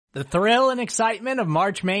The thrill and excitement of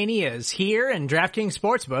March Mania is here, and DraftKings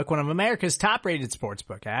Sportsbook, one of America's top-rated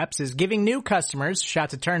sportsbook apps, is giving new customers a shot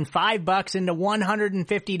to turn $5 into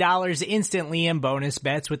 $150 instantly in bonus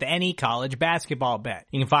bets with any college basketball bet.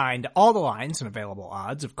 You can find all the lines and available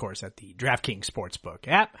odds, of course, at the DraftKings Sportsbook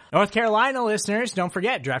app. North Carolina listeners, don't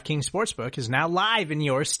forget, DraftKings Sportsbook is now live in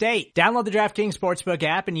your state. Download the DraftKings Sportsbook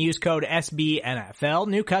app and use code SBNFL.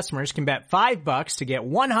 New customers can bet $5 to get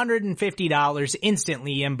 $150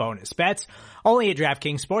 instantly in bonus bets, only at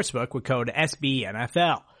DraftKings Sportsbook with code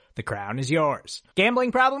SBNFL. The crown is yours.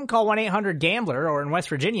 Gambling problem? Call 1-800-GAMBLER, or in West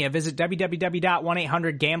Virginia, visit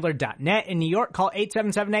www.1800gambler.net. In New York, call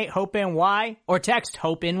 8778-HOPE-NY or text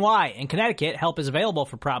HOPE-NY. In Connecticut, help is available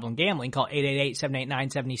for problem gambling. Call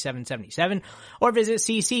 888-789-7777 or visit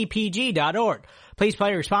ccpg.org. Please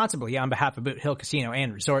play responsibly on behalf of Boot Hill Casino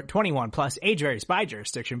and Resort. 21 plus, age varies by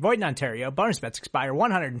jurisdiction, void in Ontario. Bonus bets expire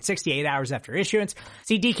 168 hours after issuance.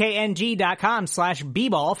 See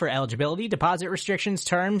dkng.com/bball for eligibility, deposit restrictions,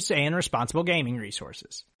 terms, and responsible gaming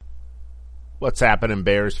resources. What's happening,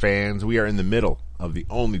 Bears fans? We are in the middle of the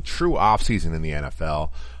only true offseason in the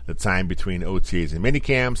NFL, the time between OTAs and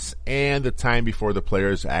minicamps, and the time before the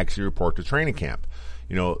players actually report to training camp.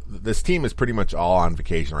 You know, this team is pretty much all on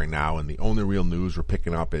vacation right now, and the only real news we're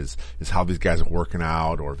picking up is how these guys are working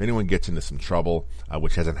out, or if anyone gets into some trouble,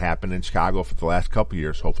 which hasn't happened in Chicago for the last couple of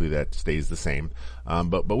years. Hopefully that stays the same.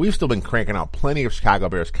 But we've still been cranking out plenty of Chicago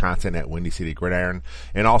Bears content at Windy City Gridiron,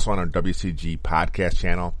 and also on our WCG podcast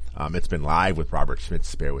channel. It's been live with Robert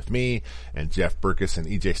Schmidt's Bear With Me and Jeff Berkus and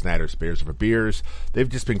EJ Snyder's Bears Over Beers. They've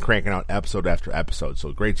just been cranking out episode after episode,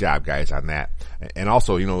 so great job, guys, on that. And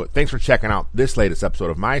also, you know, thanks for checking out this latest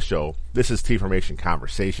episode of my show. This is T-Formation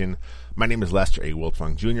Conversation. My name is Lester A.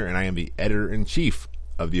 Wiltfong Jr., and I am the editor-in-chief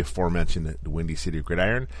of the aforementioned Windy City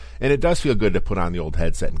Gridiron. And it does feel good to put on the old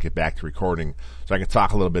headset and get back to recording so I can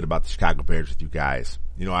talk a little bit about the Chicago Bears with you guys.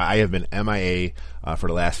 You know, I have been MIA for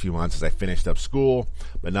the last few months as I finished up school,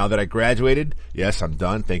 but now that I graduated, yes, I'm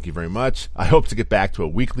done. Thank you very much. I hope to get back to a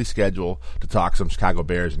weekly schedule to talk some Chicago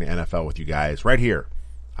Bears in the NFL with you guys right here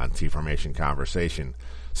on T-Formation Conversation.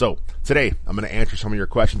 So today, I'm going to answer some of your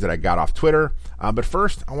questions that I got off Twitter. But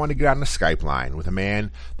first, I want to get on the Skype line with a man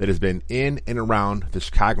that has been in and around the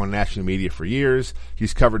Chicago national media for years.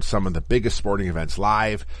 He's covered some of the biggest sporting events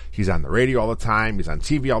live. He's on the radio all the time. He's on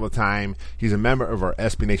TV all the time. He's a member of our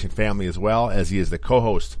SB Nation family as well, as he is the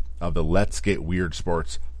co-host of the Let's Get Weird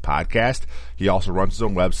Sports podcast. He also runs his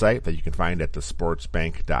own website that you can find at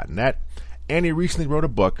thesportsbank.net. And he recently wrote a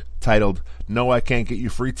book titled No, I Can't Get You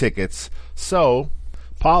Free Tickets. So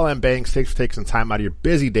Paul M. Banks, thanks for taking some time out of your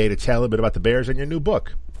busy day to chat a little bit about the Bears and your new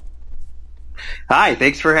book. Hi,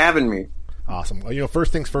 thanks for having me. Awesome. Well, you know,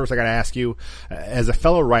 first things first, I got to ask you, as a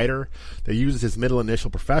fellow writer that uses his middle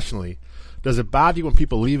initial professionally, does it bother you when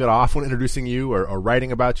people leave it off when introducing you or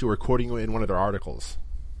writing about you or quoting you in one of their articles?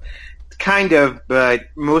 Kind of, but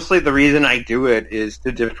mostly the reason I do it is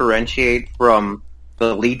to differentiate from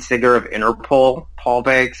the lead singer of Interpol, Paul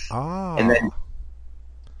Banks. Oh. And then,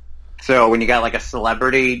 so when you got like a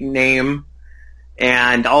celebrity name,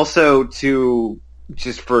 and also to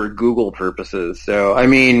just for Google purposes. So, I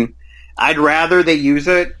mean, I'd rather they use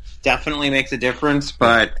it. Definitely makes a difference,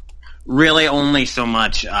 but really only so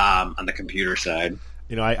much on the computer side.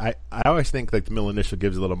 You know, I always think like the middle initial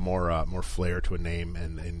gives a little more flair to a name,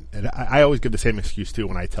 and I always give the same excuse too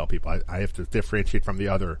when I tell people I have to differentiate from the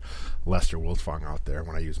other Lester Wiltfong out there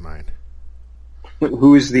when I use mine.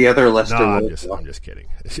 Who's the other Lester? No, I'm just kidding.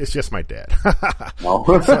 It's just my dad. No.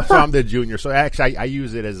 so I'm the junior. So actually, I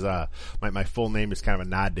use it as my full name is kind of a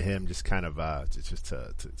nod to him, just kind of just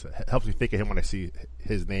to help me think of him when I see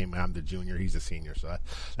his name. I'm the junior, he's the senior. So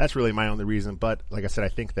that's really my only reason. But like I said, I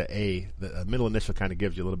think the middle initial kind of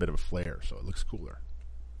gives you a little bit of a flair, so it looks cooler.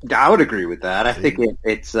 I would agree with that. I think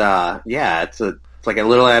it's like a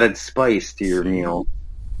little added spice to your meal.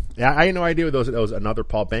 Yeah, I had no idea there was another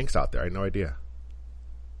Paul Banks out there. I had no idea.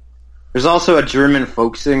 There's also a German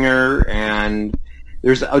folk singer, and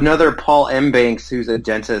there's another Paul M. Banks who's a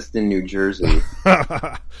dentist in New Jersey.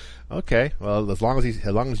 Okay, well, as long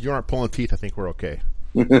as you aren't pulling teeth, I think we're okay.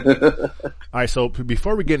 All right, so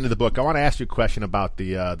before we get into the book, I want to ask you a question about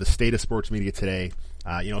the state of sports media today.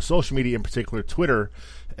 You know, social media in particular, Twitter,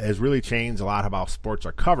 has really changed a lot of how sports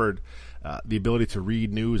are covered. The ability to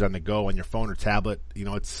read news on the go on your phone or tablet, you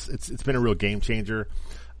know, it's been a real game changer.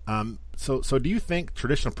 So do you think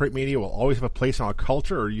traditional print media will always have a place in our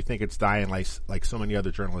culture, or do you think it's dying like so many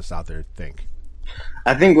other journalists out there think?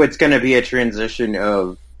 I think what's going to be a transition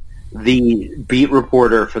of the beat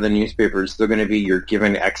reporter for the newspapers. They're going to be your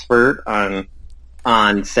given expert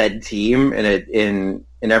on said team in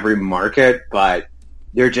every market, but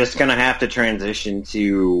they're just going to have to transition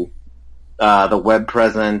to the web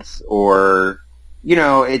presence, or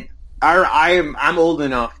I'm old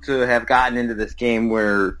enough to have gotten into this game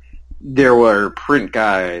where there were print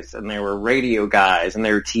guys and there were radio guys and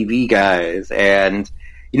there were TV guys, and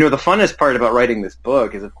the funnest part about writing this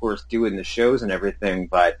book is, of course, doing the shows and everything,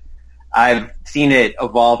 but I've seen it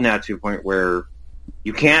evolve now to a point where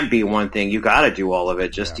you can't be one thing. You got to do all of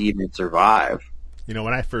it just to even survive.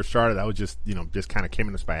 When I first started, I was just kind of came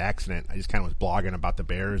in this by accident. I just kind of was blogging about the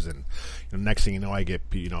Bears, and next thing you know, I get,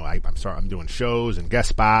 I'm doing shows and guest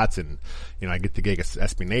spots, and I get the gig at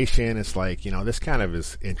SB Nation. It's like, this kind of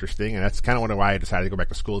is interesting, and that's kind of why I decided to go back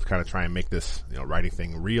to school to kind of try and make this, writing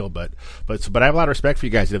thing real. But I have a lot of respect for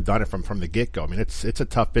you guys that have done it from the get go. I mean, it's a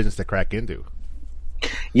tough business to crack into.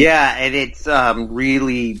 Yeah, and it's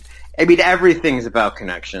really. I mean, everything's about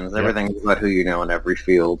connections. Everything's about who you know in every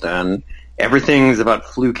field, and everything's about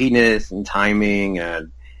flukiness and timing,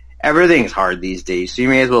 and everything's hard these days. So you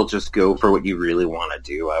may as well just go for what you really want to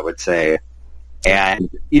do, I would say. And,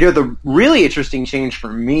 the really interesting change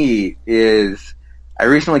for me is I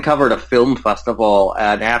recently covered a film festival,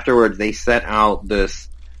 and afterwards they sent out this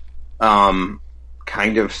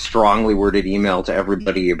kind of strongly worded email to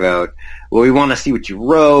everybody about, well, we want to see what you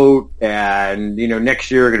wrote, and, next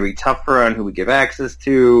year are going to be tougher on who we give access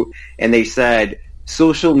to. And they said,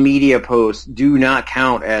 social media posts do not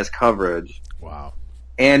count as coverage. Wow.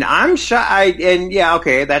 And I'm shy, and yeah,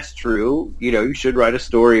 okay, that's true. You should write a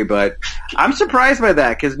story, but I'm surprised by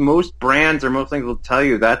that, because most brands or most things will tell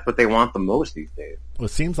you that's what they want the most these days. Well,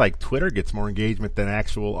 it seems like Twitter gets more engagement than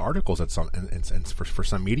actual articles at some, and for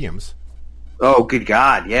some mediums. Oh, good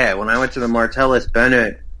God, yeah. When I went to the Martellus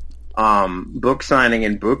Bennett book signing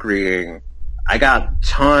and book reading, I got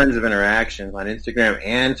tons of interactions on Instagram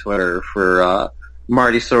and Twitter for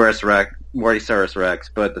Marty Saurus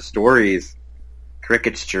Rex, but the stories,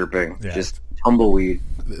 crickets chirping, just tumbleweed.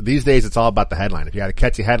 These days, it's all about the headline. If you got a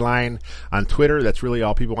catchy headline on Twitter, that's really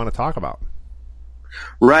all people want to talk about.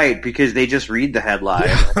 Right, because they just read the headline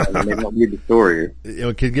and they don't read the story.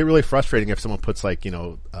 It can get really frustrating if someone puts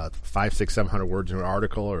 500, 600, 700 words in an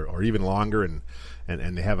article or even longer, and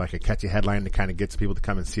they have like a catchy headline that kind of gets people to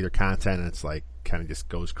come and see their content, and it's like kind of just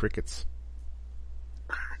goes crickets.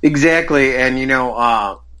 Exactly, and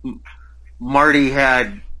Marty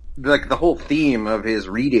had the whole theme of his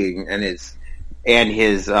reading and his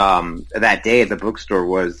that day at the bookstore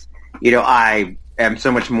was, I am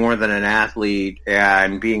so much more than an athlete,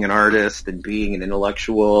 and being an artist and being an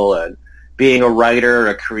intellectual and being a writer,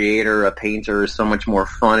 a creator, a painter is so much more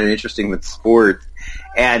fun and interesting than sports.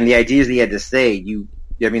 And the ideas he had to say,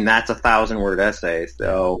 that's a 1,000-word essay.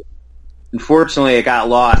 So unfortunately, it got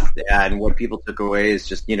lost, and what people took away is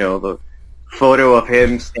just, the photo of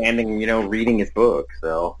him standing, reading his book.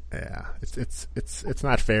 So yeah, it's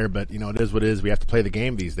not fair, but it is what it is. We have to play the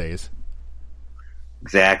game these days.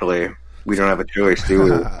 Exactly. We don't have a choice, do we?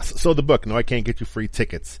 So the book, No, I Can't Get You Free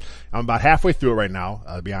Tickets. I'm about halfway through it right now.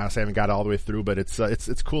 To be honest, I haven't got it all the way through, but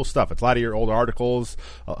it's cool stuff. It's a lot of your old articles,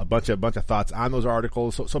 a bunch of thoughts on those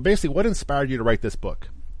articles. So basically, what inspired you to write this book?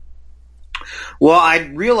 Well,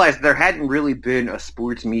 I realized there hadn't really been a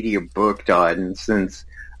sports media book done since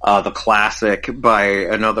the classic by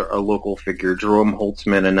a local figure, Jerome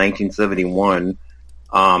Holtzman, in 1971,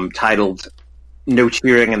 titled "No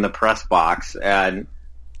Cheering in the Press Box," and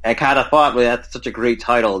I kind of thought, well, that's such a great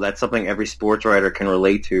title. That's something every sports writer can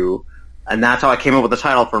relate to. And that's how I came up with the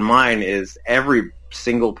title for mine, is every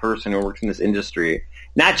single person who works in this industry,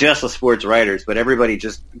 not just the sports writers, but everybody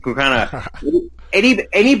just who kind of,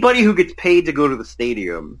 anybody who gets paid to go to the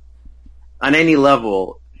stadium on any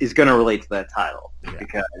level is going to relate to that title,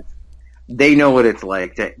 because they know what it's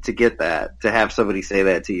like to get that, to have somebody say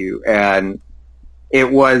that to you. And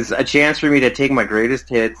it was a chance for me to take my greatest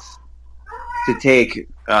hits, to take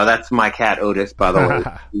that's my cat Otis, by the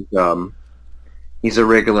way. He's a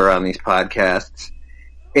regular on these podcasts,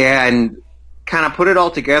 and kind of put it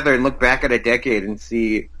all together and look back at a decade and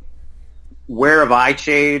see, where have I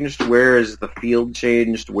changed? Where has the field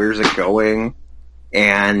changed? Where's it going?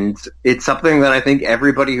 And it's something that I think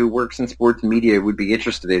everybody who works in sports media would be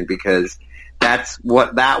interested in, because that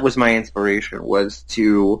was my inspiration, was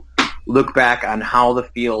to look back on how the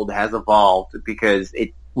field has evolved, because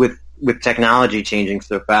with technology changing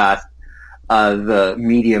so fast, the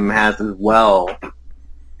medium has as well,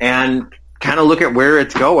 and kind of look at where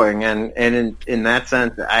it's going. And in that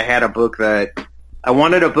sense, I had a book that I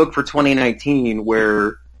wanted, a book for 2019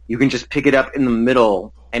 where you can just pick it up in the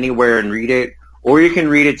middle anywhere and read it, or you can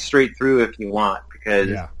read it straight through if you want, because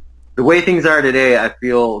the way things are today, I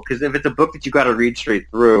feel, because if it's a book that you got to read straight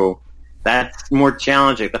through, That's more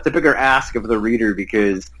challenging. That's a bigger ask of the reader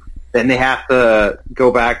because then they have to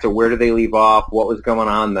go back to where do they leave off, what was going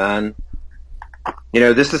on then.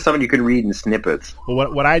 This is something you can read in snippets.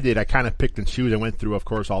 Well, what I did, I kind of picked and chose. I went through, of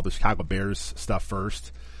course, all the Chicago Bears stuff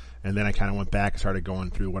first, and then I kind of went back and started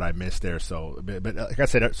going through what I missed there. So, but like I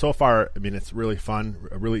said, so far, I mean, it's really fun,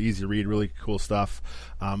 really easy to read, really cool stuff.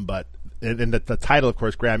 But the title, of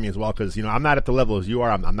course, grabbed me as well because I'm not at the level as you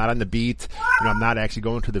are. I'm not on the beat. I'm not actually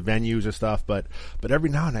going to the venues or stuff. But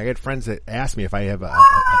every now and then I get friends that ask me if I have a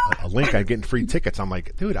link on getting free tickets. I'm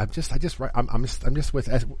like, dude, I'm just with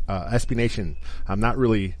SB Nation. I'm not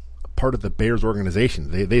really part of the Bears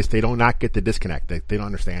organization. They don't not get the disconnect. They don't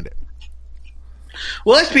understand it.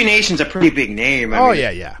 Well, SB Nation's a pretty big name. I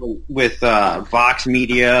mean, yeah. With Vox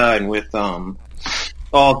Media and with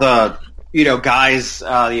all the guys,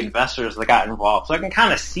 the investors that got involved. So I can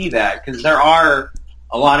kind of see that because there are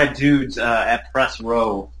a lot of dudes at press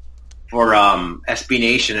row for SB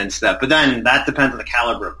Nation and stuff. But then that depends on the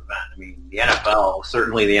caliber of event. I mean, the NFL,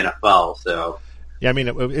 certainly the NFL. So yeah, I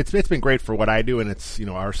mean, it's been great for what I do, and it's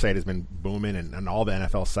our site has been booming and all the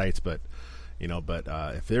NFL sites, but. But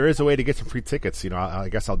if there is a way to get some free tickets, I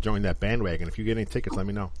guess I'll join that bandwagon. If you get any tickets, let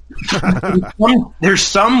me know. There's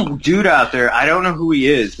some dude out there, I don't know who he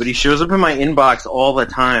is, but he shows up in my inbox all the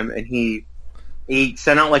time, and he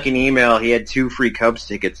sent out like an email. He had 2 free Cubs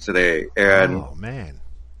tickets today, and oh man,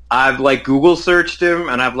 I've like Google searched him,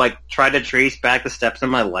 and I've like tried to trace back the steps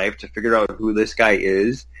in my life to figure out who this guy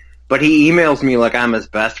is. But he emails me like I'm his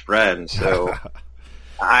best friend, so.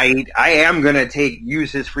 I am gonna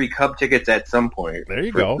use his free Cub tickets at some point. There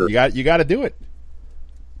you go. Sure. You got to do it.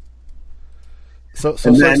 So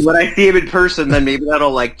when I see him in person, then maybe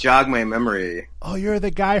that'll like jog my memory. Oh, you're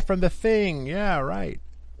the guy from The Thing. Yeah, right.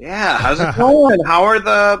 Yeah. How's it going? How are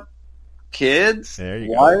the kids? There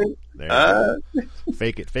you go. There you go.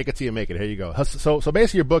 Fake it till you make it. Here you go. So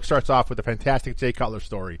basically, your book starts off with a fantastic Jay Cutler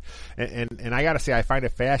story, and I got to say, I find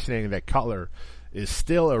it fascinating that Cutler is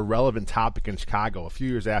still a relevant topic in Chicago a few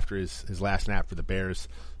years after his last snap for the Bears.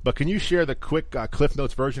 But can you share the quick Cliff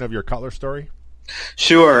Notes version of your Cutler story?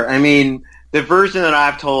 Sure. I mean, the version that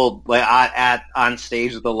I've told like on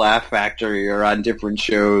stage with the Laugh Factory or on different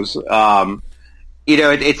shows,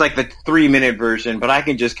 it's like the 3-minute version, but I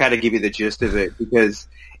can just kind of give you the gist of it because,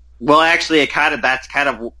 well, actually, that's kind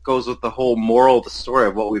of goes with the whole moral of the story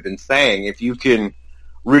of what we've been saying. If you can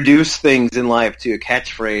reduce things in life to a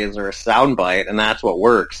catchphrase or a soundbite, and that's what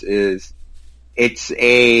works. It's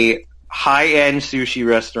a high-end sushi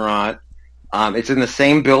restaurant. It's in the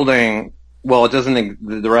same building. Well, it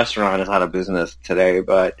doesn't. The restaurant is out of business today,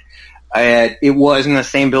 but it was in the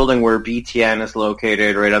same building where BTN is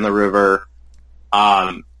located, right on the river.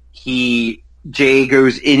 Jay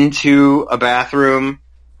goes into a bathroom.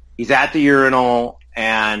 He's at the urinal,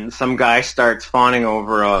 and some guy starts fawning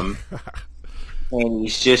over him. And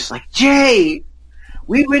he's just like, Jay,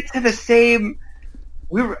 we went to the same.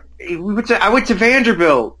 I went to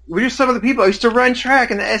Vanderbilt. We're some of the people. I used to run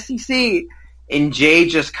track in the SEC. And Jay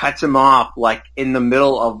just cuts him off, like in the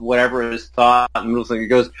middle of whatever his thought. And he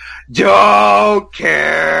goes, "Don't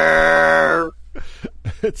care."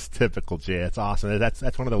 It's typical Jay. It's awesome. That's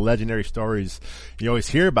one of the legendary stories. You always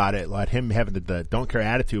hear about it, like him having the don't care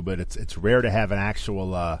attitude, but it's rare to have an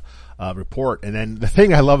actual report. And then the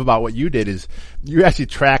thing I love about what you did is you actually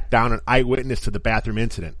tracked down an eyewitness to the bathroom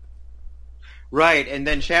incident. Right, and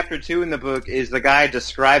then chapter 2 in the book is the guy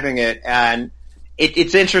describing it, and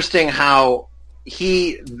it's interesting how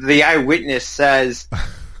the eyewitness says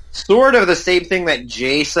sort of the same thing that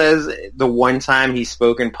Jay says the one time he's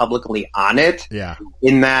spoken publicly on it. Yeah.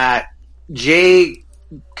 In that Jay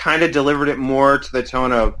kind of delivered it more to the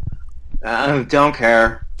tone of, don't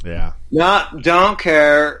care. Yeah. No, don't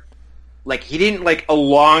care. Like, he didn't, like,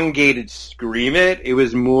 elongated scream it. It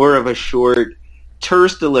was more of a short,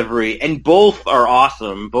 terse delivery, and both are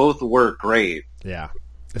awesome. Both work great. Yeah.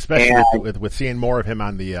 Especially with seeing more of him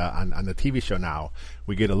on the TV show now,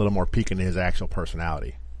 we get a little more peek into his actual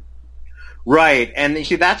personality. Right, and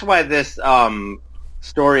see, that's why this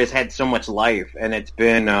story has had so much life, and it's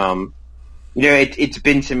been, it's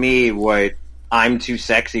been to me what I'm Too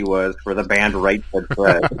Sexy was for the band Right Foot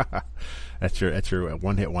Fred. That's your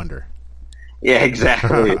one-hit wonder. Yeah,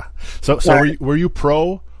 exactly. So were you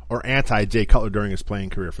pro or anti Jay Cutler during his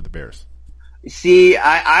playing career for the Bears? See,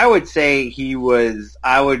 I would say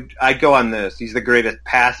I'd go on this. He's the greatest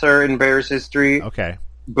passer in Bears history. Okay.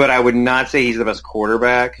 But I would not say he's the best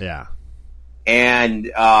quarterback. Yeah.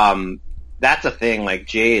 And that's a thing. Like,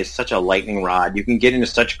 Jay is such a lightning rod. You can get into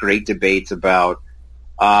such great debates about,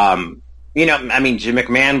 Jim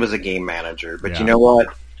McMahon was a game manager. But You know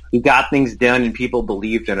what? He got things done, and people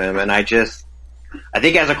believed in him. And I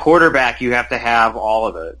think as a quarterback, you have to have all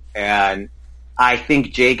of it. And I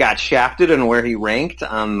think Jay got shafted in where he ranked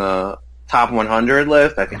on the top 100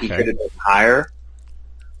 list. I think he could have been higher.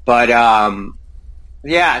 But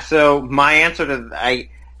yeah. So my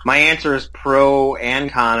answer is pro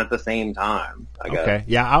and con at the same time, I guess. Okay.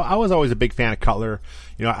 Yeah, I was always a big fan of Cutler.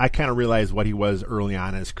 You know, I kind of realized what he was early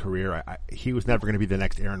on in his career. He was never going to be the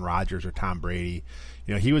next Aaron Rodgers or Tom Brady.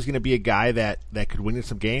 You know, he was going to be a guy that could win you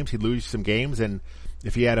some games. He'd lose you some games, and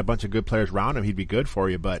if he had a bunch of good players around him, he'd be good for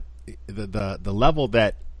you. But the level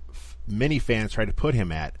that many fans tried to put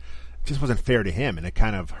him at just wasn't fair to him, and it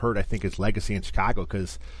kind of hurt, I think, his legacy in Chicago,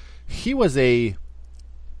 because he was an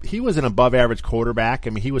above average quarterback. I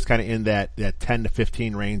mean, he was kind of in that 10 to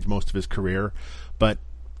 15 range most of his career, but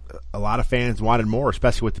a lot of fans wanted more,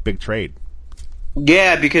 especially with the big trade.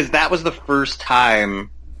 Yeah, because that was the first time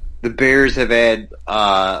the Bears have had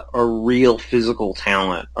a real physical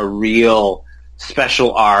talent, a real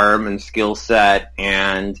special arm and skill set,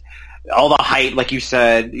 and all the hype, like you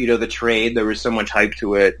said, you know, the trade, there was so much hype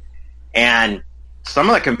to it. And some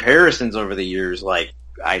of the comparisons over the years, like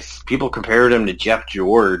people compared him to Jeff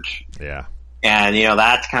George. Yeah. And, you know,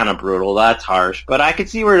 that's kind of brutal. That's harsh. But I could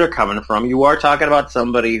see where they're coming from. You are talking about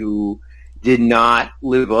somebody who did not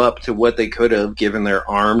live up to what they could have given their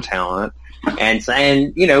arm talent.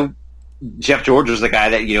 And you know, Jeff George was the guy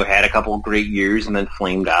that, you know, had a couple of great years and then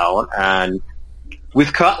flamed out. And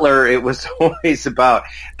with Cutler, it was always about,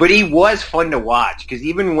 but he was fun to watch, because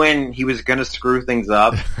even when he was going to screw things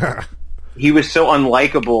up, he was so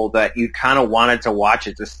unlikable that you kind of wanted to watch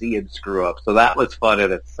it to see him screw up. So that was fun in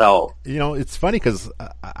itself. You know, it's funny because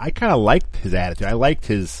I kind of liked his attitude. I liked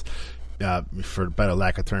his, for better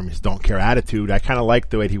lack of term, his don't care attitude. I kind of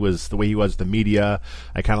liked the way he was with the media.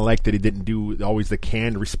 I kind of liked that he didn't do always the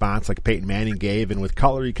canned response like Peyton Manning gave. And with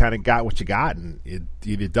Cutler, you kind of got what you got, and you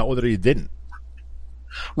either dealt with it or you didn't.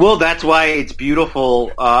 Well, that's why it's beautiful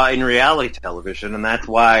in reality television, and that's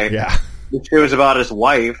why the show is about his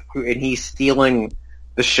wife, and he's stealing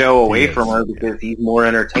the show away from her because he's more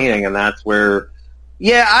entertaining, and that's where,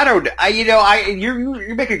 you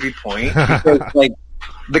make a good point, because, like,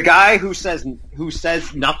 the guy who says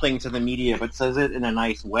nothing to the media but says it in a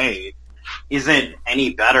nice way isn't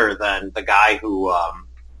any better than the guy who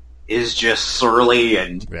is just surly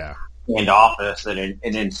and office and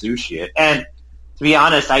insouciant. And to be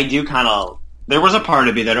honest, I do there was a part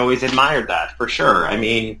of me that always admired that, for sure. I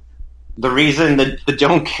mean, the reason that the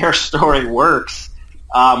don't care story works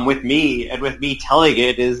with me, and with me telling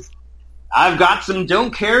it, is I've got some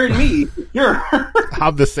don't care in me. Sure.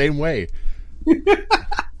 I'm the same way.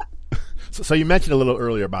 So you mentioned a little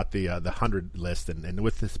earlier about the 100 list, and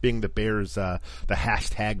with this being the Bears, the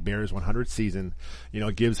hashtag Bears 100 season, you know,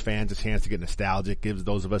 it gives fans a chance to get nostalgic, gives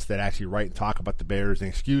those of us that actually write and talk about the Bears an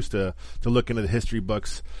excuse to look into the history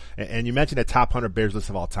books. And you mentioned the top 100 Bears list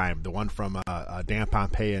of all time, the one from Dan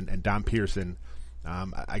Pompei and Don Pearson.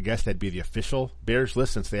 I guess that'd be the official Bears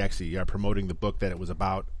list, since they actually are promoting the book that it was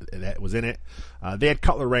about, that was in it. They had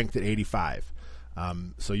Cutler ranked at 85.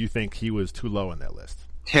 So you think he was too low on that list?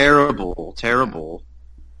 Terrible.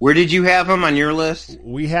 Where did you have him on your list?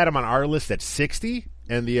 We had him on our list at 60,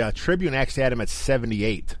 and the Tribune actually had him at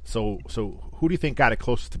 78. So who do you think got it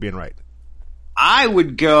closest to being right? I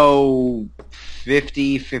would go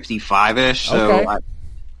 50, 55-ish. So okay.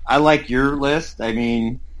 I like your list. I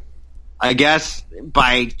mean, I guess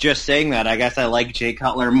by just saying that, I guess I like Jay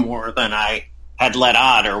Cutler more than I had let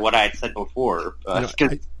on, or what I had said before.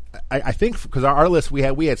 I think because our list, we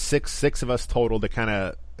had six of us total that kind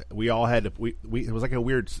of, we all had, it was like a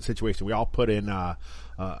weird situation. We all put in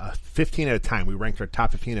 15 at a time. We ranked our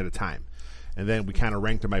top 15 at a time. And then we kind of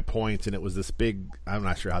ranked them by points, and it was this big, I'm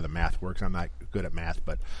not sure how the math works. I'm not good at math,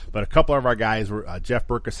 but a couple of our guys were Jeff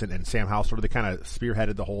Berkeson and Sam Hauser. They kind of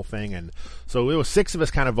spearheaded the whole thing. And so it was six of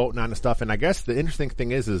us kind of voting on the stuff. And I guess the interesting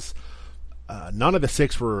thing is none of the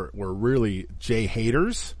six were really Jay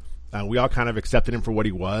haters. We all kind of accepted him for what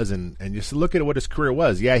he was, and just look at what his career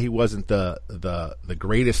was. Yeah, he wasn't the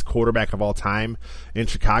greatest quarterback of all time in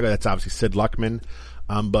Chicago. That's obviously Sid Luckman.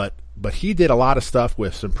 But he did a lot of stuff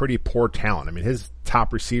with some pretty poor talent. I mean, his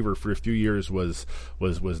top receiver for a few years was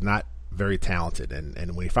not very talented.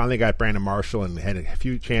 And when he finally got Brandon Marshall and had a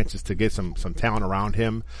few chances to get some talent around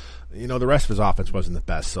him, you know, the rest of his offense wasn't the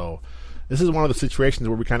best. So this is one of the situations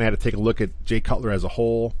where we kind of had to take a look at Jay Cutler as a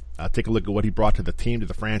whole. Take a look at what he brought to the team, to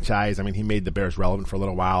the franchise. I mean, he made the Bears relevant for a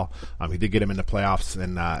little while. He did get him in the playoffs,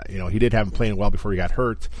 and he did have him playing well before he got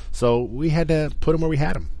hurt. So we had to put him where we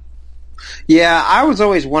had him. Yeah, I was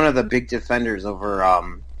always one of the big defenders over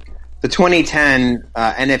the 2010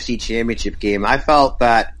 NFC Championship game. I felt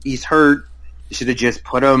that he's hurt. You should have just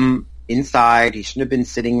put him inside. He shouldn't have been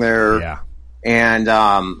sitting there. Yeah. And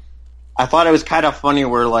I thought it was kind of funny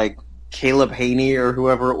where, like, Caleb Haney or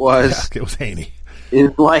whoever it was. Yeah, it was Haney.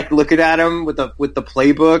 Is, like, looking at him with the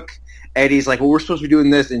playbook. And he's like, well, we're supposed to be doing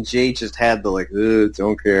this. And Jay just had the, like,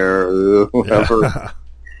 don't care, whatever.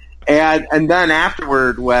 Yeah. and then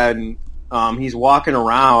afterward, when he's walking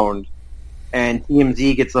around and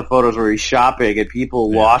TMZ gets the photos where he's shopping and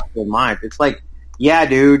people lost their mind. It's like, yeah,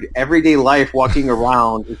 dude, everyday life walking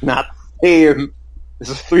around is not the same as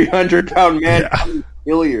a 300-pound man trying to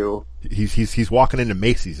kill you. He's walking into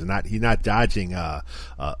Macy's and he's not dodging a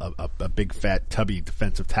big fat tubby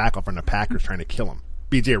defensive tackle from the Packers trying to kill him.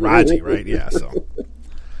 B.J. Raji, right? Yeah. So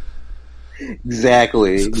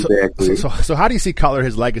exactly. So how do you see Cutler,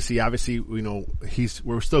 his legacy? Obviously,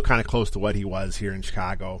 we're still kind of close to what he was here in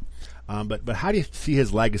Chicago. But how do you see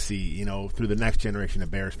his legacy, through the next generation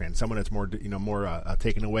of Bears fans? Someone that's more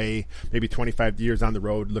taken away, maybe 25 years on the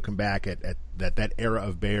road, looking back at that era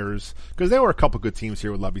of Bears, because there were a couple good teams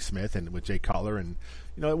here with Lovie Smith and with Jay Cutler, and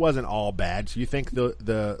it wasn't all bad. So you think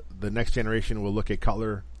the next generation will look at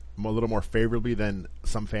Cutler a little more favorably than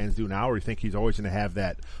some fans do now, or you think he's always going to have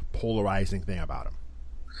that polarizing thing about him?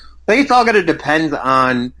 I think it's all going to depend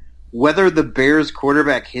on whether the Bears'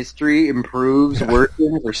 quarterback history improves,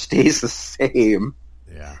 worsens, or stays the same.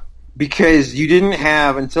 Yeah. Because you didn't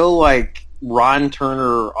have, until like Ron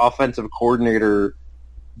Turner, offensive coordinator,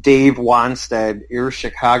 Dave Wanstead, Air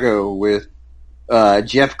Chicago with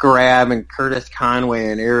Jeff Graham and Curtis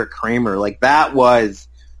Conway and Eric Kramer. Like, that was,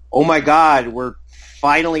 oh my God, we're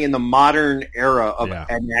finally in the modern era of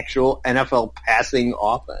an actual NFL passing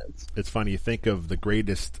offense. It's funny, you think of the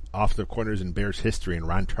greatest offensive corners in Bears history, and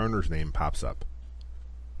Ron Turner's name pops up.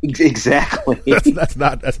 Exactly. That's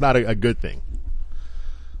not a good thing.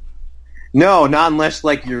 No, not unless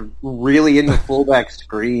like you're really into fullback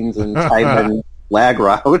screens and tight end lag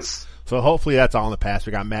routes. So hopefully that's all in the past.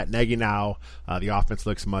 We got Matt Nagy now. The offense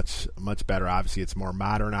looks much better. Obviously, it's more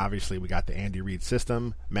modern. Obviously, we got the Andy Reid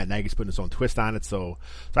system. Matt Nagy's putting his own twist on it. So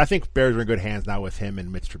I think Bears are in good hands now with him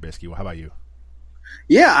and Mitch Trubisky. Well, how about you?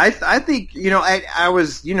 Yeah, I think, I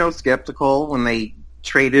was, skeptical when they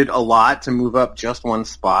traded a lot to move up just one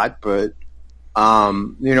spot. But,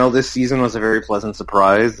 this season was a very pleasant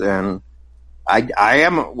surprise. And I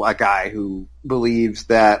am a guy who believes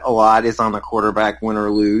that a lot is on the quarterback, win or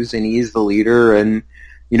lose, and he's the leader. And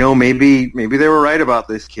maybe they were right about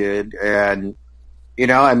this kid. And his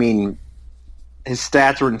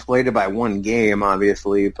stats were inflated by one game,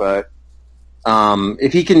 obviously. But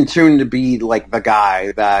if he can tune to be like the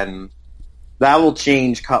guy, then that will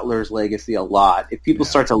change Cutler's legacy a lot. If people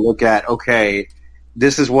start to look at, okay,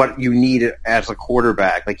 this is what you need as a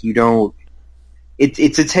quarterback, like you don't.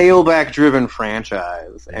 It's a tailback-driven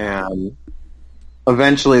franchise, and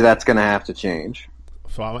eventually that's going to have to change.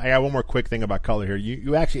 So I got one more quick thing about Cutler here.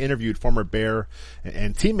 You actually interviewed former Bear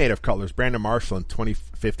and teammate of Cutler's, Brandon Marshall, in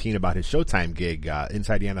 2015 about his Showtime gig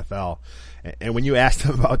inside the NFL. And when you asked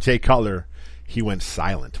him about Jay Cutler, he went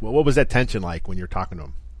silent. Well, what was that tension like when you were talking to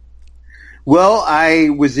him? Well, I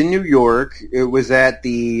was in New York. It was at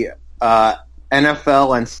the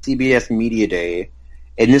NFL and CBS Media Day,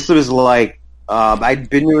 and this was like, I'd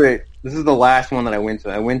been to it. This is the last one that I went to.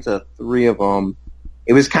 I went to 3 of them.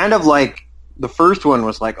 It was kind of like, the first one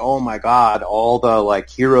was like, oh my God, all the like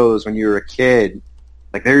heroes when you were a kid.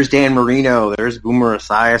 Like, there's Dan Marino, there's Boomer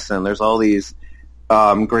Esiason, there's all these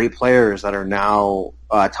great players that are now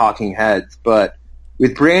talking heads. But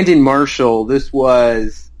with Brandon Marshall,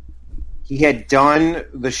 he had done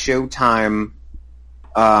the Showtime.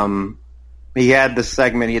 He had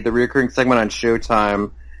the recurring segment on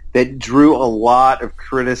Showtime that drew a lot of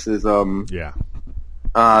criticism. Yeah.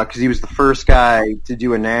 Because he was the first guy to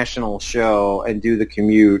do a national show and do the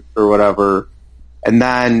commute or whatever. And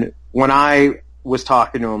then when I was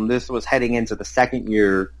talking to him, this was heading into the second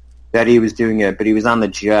year that he was doing it, but he was on the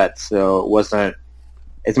Jets, so it wasn't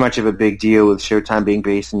as much of a big deal with Showtime being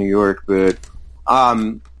based in New York. But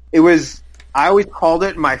it was, I always called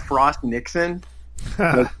it my Frost Nixon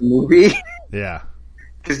movie. Yeah.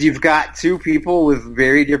 Because you've got two people with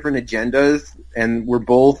very different agendas, and we're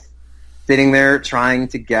both sitting there trying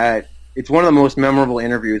to get. It's one of the most memorable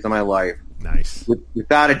interviews of my life. Nice.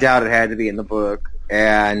 Without a doubt, it had to be in the book.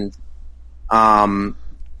 And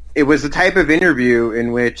it was the type of interview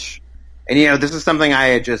in which, and this is something I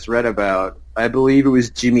had just read about. I believe it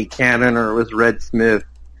was Jimmy Cannon or it was Red Smith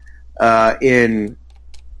in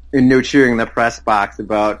No Cheering in the Press Box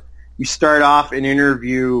about, you start off an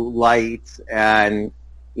interview light and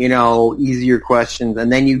easier questions,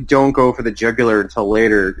 and then you don't go for the jugular until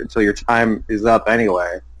later, until your time is up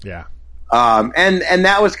anyway. Yeah. And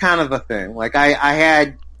that was kind of the thing. Like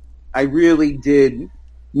I really did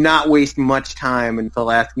not waste much time until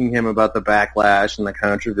asking him about the backlash and the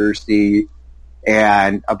controversy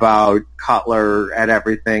and about Cutler and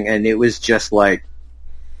everything. And it was just like,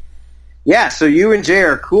 yeah, so you and Jay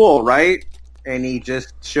are cool, right? And he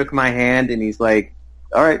just shook my hand and he's like,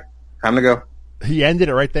 all right, time to go. He ended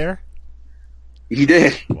it right there? He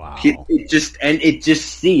did. Wow. It just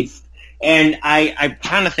ceased. And I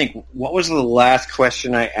kind of think, what was the last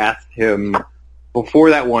question I asked him before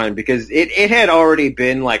that one? Because it had already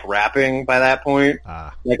been like wrapping by that point.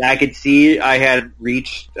 Like I could see I had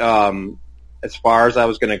reached as far as I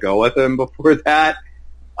was going to go with him before that.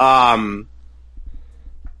 Oh,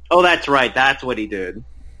 that's right. That's what he did.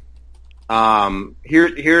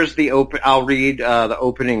 Here's the I'll read the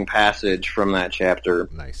opening passage from that chapter.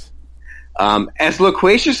 Nice. As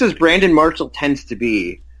loquacious as Brandon Marshall tends to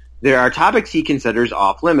be, there are topics he considers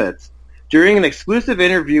off limits. During an exclusive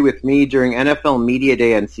interview with me during NFL Media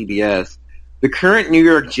Day on CBS, the current New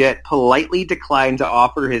York Jet politely declined to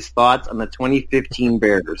offer his thoughts on the 2015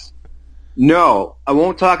 Bears. No, I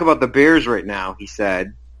won't talk about the Bears right now, he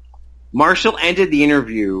said. Marshall ended the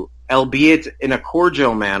interview, albeit in a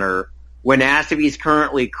cordial manner, when asked if he's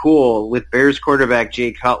currently cool with Bears quarterback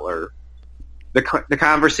Jay Cutler. The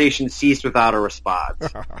conversation ceased without a response.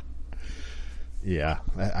 Yeah,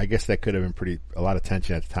 I guess that could have been a lot of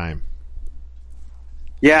tension at the time.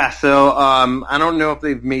 Yeah, so I don't know if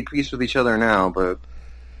they've made peace with each other now, but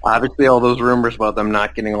obviously all those rumors about them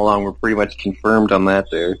not getting along were pretty much confirmed on that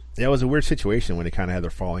day. Yeah, it was a weird situation when they kind of had their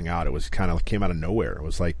falling out. It was kind of came out of nowhere. It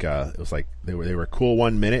was like they were cool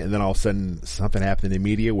 1 minute, and then all of a sudden something happened in the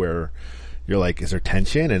media where you're like, is there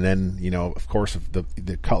tension? And then of course,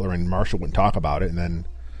 the Cutler and Marshall wouldn't talk about it, and then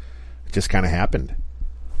it just kind of happened.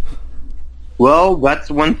 Well,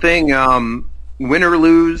 that's one thing. Win or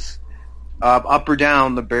lose, up or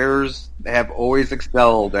down, the Bears have always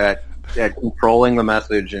excelled at controlling the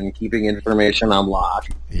message and keeping information on lock.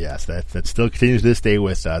 Yes, that still continues to this day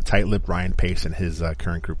with tight-lipped Ryan Pace and his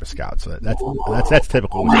current group of scouts. So that's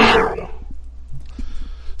typical.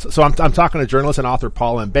 So I'm talking to journalist and author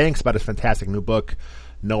Paul M. Banks about his fantastic new book,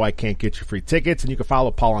 No, I Can't Get You Free Tickets, and you can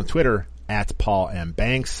follow Paul on Twitter at Paul M.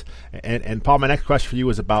 Banks. And Paul, my next question for you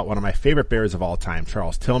is about one of my favorite Bears of all time,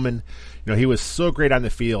 Charles Tillman. He was so great on the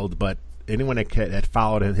field, but anyone that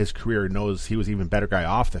followed his career knows he was an even better guy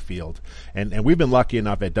off the field. And we've been lucky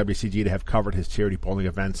enough at WCG to have covered his charity bowling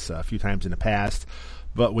events a few times in the past.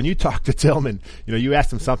 But when you talked to Tillman, you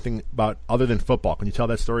asked him something about other than football. Can you tell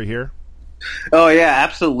that story here? Oh, yeah,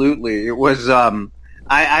 absolutely. It was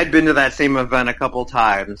I'd been to that same event a couple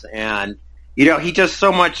times, and he does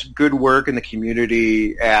so much good work in the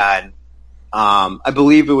community, and I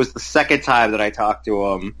believe it was the second time that I talked to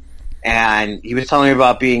him, and he was telling me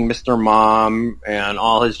about being Mr. Mom and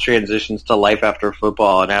all his transitions to life after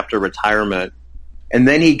football and after retirement. And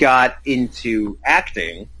then he got into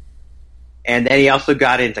acting, and then he also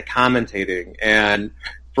got into commentating. And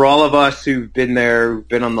for all of us who've been there, who've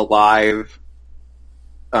been on the live,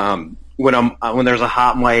 when there's a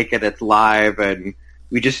hot mic and it's live and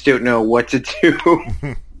we just don't know what to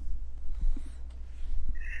do.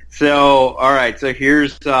 So, all right. So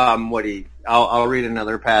here's I'll read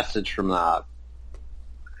another passage from that.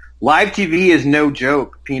 Live TV is no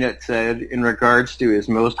joke, Peanut said in regards to his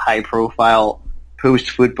most high-profile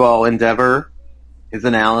post-football endeavor, his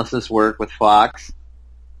analysis work with Fox.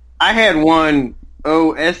 I had one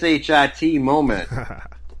SHIT moment.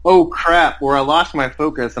 Oh, crap, where I lost my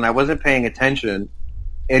focus and I wasn't paying attention.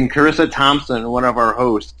 And Carissa Thompson, one of our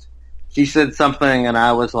hosts, she said something and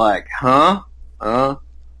I was like, huh?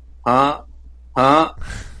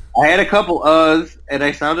 I had a couple uhs, and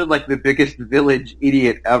I sounded like the biggest village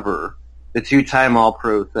idiot ever, the two-time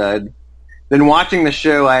All-Pro said. Then watching the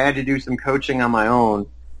show, I had to do some coaching on my own,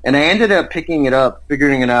 and I ended up picking it up,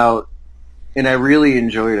 figuring it out, and I really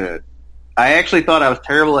enjoyed it. I actually thought I was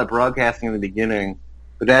terrible at broadcasting in the beginning,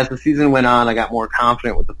 but as the season went on, I got more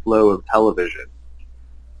confident with the flow of television.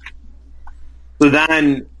 So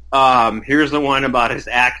then, here's the one about his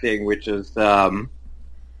acting, which is...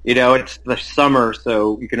 it's the summer,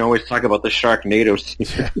 so you can always talk about the Sharknado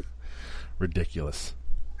season. Ridiculous.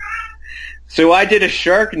 So I did a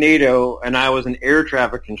Sharknado, and I was an air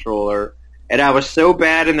traffic controller, and I was so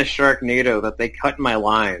bad in the Sharknado that they cut my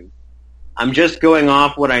lines. I'm just going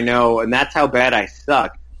off what I know, and that's how bad I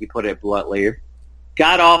suck, he put it bluntly.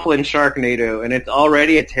 God awful in Sharknado, and it's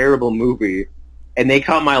already a terrible movie, and they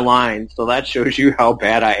cut my lines, so that shows you how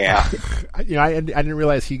bad I am. I didn't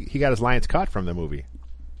realize he got his lines cut from the movie.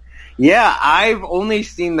 Yeah, I've only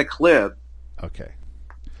seen the clip. Okay.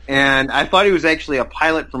 And I thought he was actually a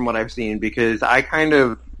pilot from what I've seen because I kind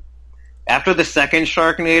of, after the second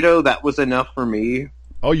Sharknado, that was enough for me.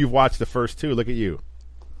 Oh, you've watched the first two. Look at you.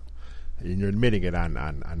 And you're admitting it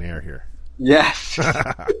on air here. Yes.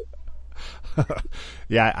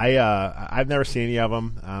 Yeah, I've never seen any of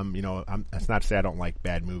them. That's not to say I don't like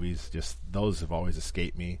bad movies. Just those have always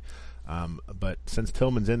escaped me. But since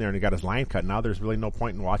Tillman's in there and he got his line cut, now there's really no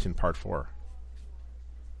point in watching part 4.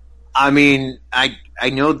 I mean, I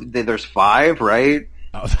know that there's 5, right?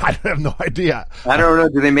 Oh, I have no idea. I don't know.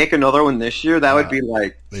 Do they make another one this year? That would be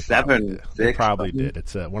like 7, 6. They probably did.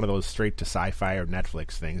 It's one of those straight to sci-fi or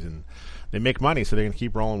Netflix things, and they make money, so they're going to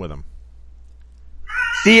keep rolling with them.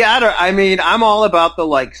 See, I'm all about the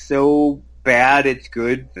like so bad it's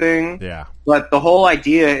good thing. Yeah. But the whole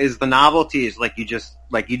idea is the novelty is like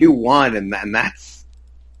you do one and that's.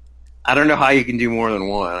 I don't know how you can do more than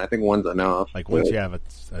one. I think one's enough. Like once you have a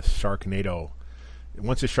Sharknado,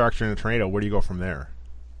 once the sharks are in a tornado, where do you go from there?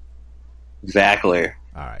 Exactly.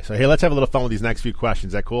 All right. So hey, let's have a little fun with these next few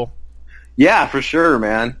questions. Is that cool? Yeah, for sure,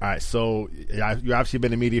 man. All right. So you've obviously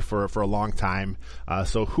been in media for a long time.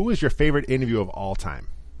 So who is your favorite interview of all time?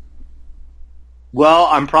 Well,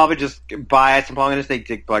 I'm probably just biased. I'm probably going to say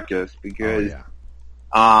Dick Butkus because,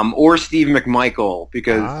 or Steve McMichael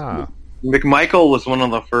because McMichael was one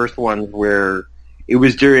of the first ones where it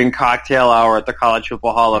was during cocktail hour at the College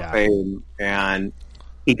Football Hall of Fame, and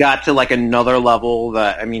he got to like another level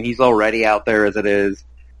that, I mean, he's already out there as it is.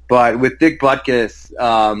 But with Dick Butkus,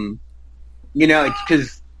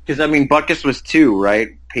 it's because I mean, Butkus was 2, right?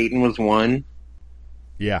 Peyton was 1.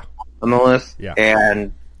 Yeah. On the list. Yeah.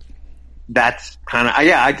 And that's kind of,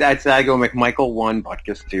 I'd say I go McMichael 1,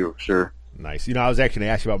 Butkus 2, sure. Nice. I was actually going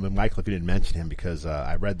to ask you about McMichael if you didn't mention him because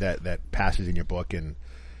I read that passage in your book, and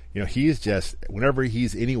he's just, whenever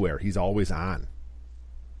he's anywhere, he's always on.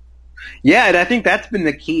 Yeah, and I think that's been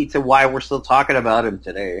the key to why we're still talking about him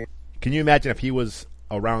today. Can you imagine if he was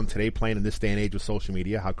around today playing in this day and age with social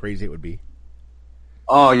media, how crazy it would be?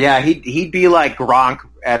 Oh yeah, he'd be like Gronk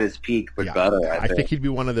at his peak, but better. I think he'd be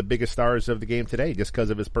one of the biggest stars of the game today just because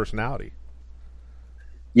of his personality.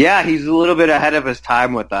 Yeah, he's a little bit ahead of his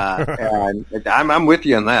time with that, and I'm with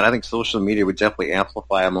you on that. I think social media would definitely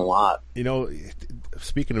amplify him a lot.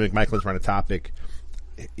 Speaking of McMichael's run a topic,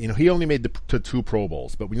 he only made to 2 Pro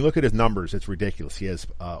Bowls, but when you look at his numbers, it's ridiculous. He has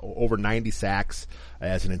over 90 sacks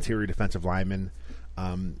as an interior defensive lineman.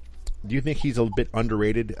 Do you think he's a bit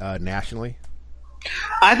underrated nationally?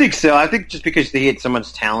 I think so. I think just because he had so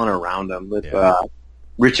much talent around him with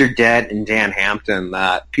Richard Dent and Dan Hampton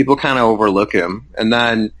that people kind of overlook him. And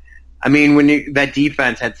then, I mean, that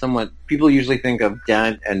defense had people usually think of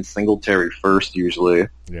Dent and Singletary first usually.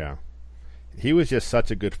 Yeah. He was just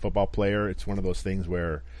such a good football player. It's one of those things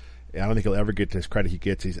where I don't think he'll ever get his credit he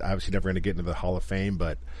gets. He's obviously never going to get into the Hall of Fame,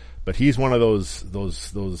 but he's one of those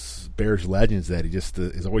Bears legends that he just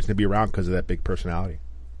is always going to be around because of that big personality.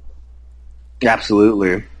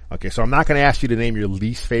 Absolutely. Okay, so I'm not going to ask you to name your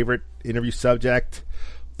least favorite interview subject,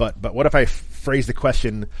 but what if I phrase the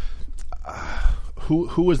question,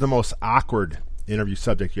 who was the most awkward interview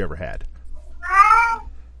subject you ever had?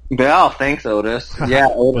 Well, thanks, Otis. Yeah,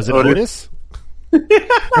 was it Otis?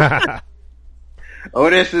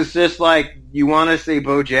 Otis is just like, you want to say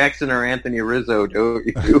Bo Jackson or Anthony Rizzo, don't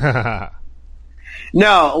you?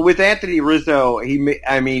 No, with Anthony Rizzo, he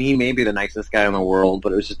may be the nicest guy in the world,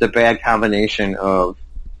 but it was just a bad combination of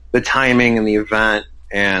the timing and the event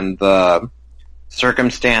and the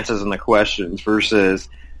circumstances and the questions versus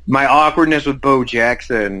my awkwardness with Bo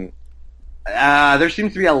Jackson. There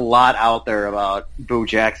seems to be a lot out there about Bo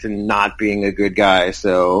Jackson not being a good guy,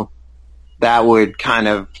 so that would kind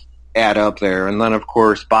of add up there. And then, of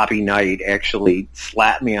course, Bobby Knight actually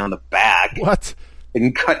slapped me on the back. What?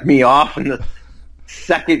 And cut me off in the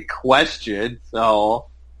second question. So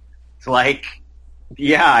it's like,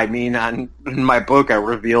 yeah, I mean, in my book, I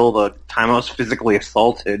reveal the time I was physically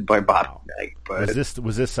assaulted by Bobby Knight. But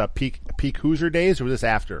was this peak Hoosier days, or was this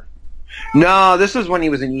after? No, this was when he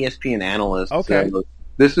was an ESPN analyst. Okay, so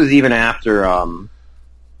this was even after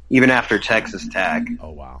Texas Tech.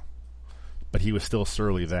 Oh wow! But he was still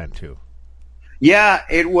surly then too. Yeah,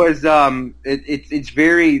 it was. It's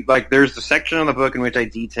very like there's a section of the book in which I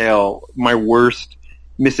detail my worst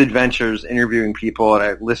misadventures interviewing people, and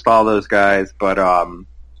I list all those guys. But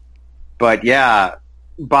yeah,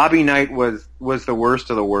 Bobby Knight was the worst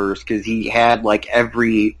of the worst because he had like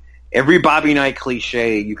every Bobby Knight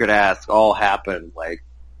cliche you could ask all happened. Like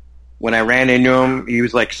when I ran into him, he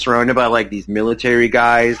was like surrounded by like these military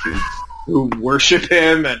guys who worship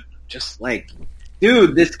him, and just like,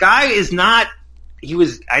 dude, this guy is not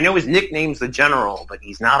I know his nickname's the General, but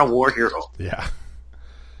he's not a war hero. Yeah.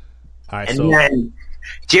 All right, And then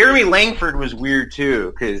Jeremy Langford was weird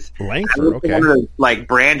too, because Langford, okay, one of those, like,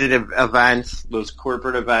 branded events, those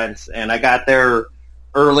corporate events, and I got there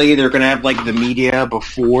early. They're going to have like the media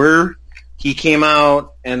before he came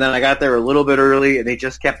out, and then I got there a little bit early, and they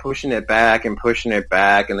just kept pushing it back, and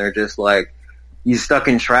they're just like, he's stuck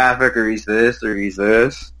in traffic, or he's this, or he's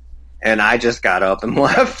this, and I just got up and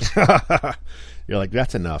left. You're like,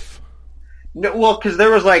 that's enough. No, well, because there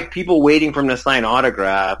was like people waiting for him to sign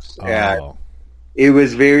autographs, and Oh, it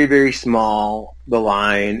was very, very small, the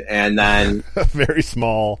line, and then very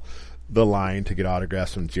small. The line to get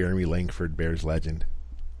autographs from Jeremy Langford, Bears legend.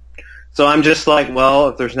 so I'm just like, well,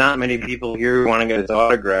 if there's not many people here who want to get his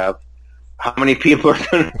autograph, how many people are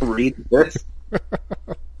going to read this?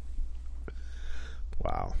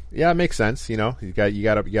 Wow. Yeah, it makes sense. You know, you got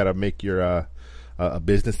to make your a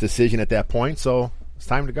business decision at that point. So it's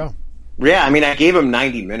time to go. Yeah, I mean, I gave him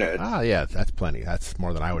 90 minutes. Ah, yeah, that's plenty. That's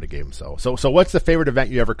more than I would have gave him. So what's the favorite event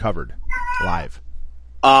you ever covered live?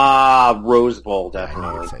 Rose Bowl,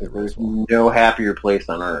 definitely. I'd say the There's Rose Bowl. no happier place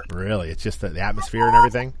on earth. Really, it's just the atmosphere and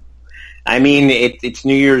everything. I mean, it's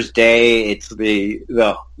New Year's Day. It's the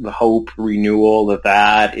hope renewal of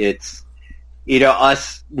that. It's, you know,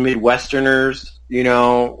 us Midwesterners, you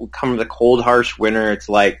know, come the cold, harsh winter. It's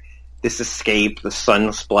like this escape, the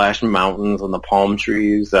sun-splashed mountains and the palm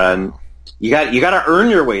trees, and you got to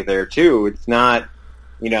earn your way there too. It's not,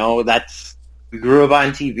 you know, we grew up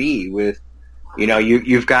on TV with, you know,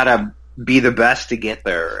 you've got to be the best to get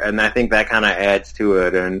there, and I think that kind of adds to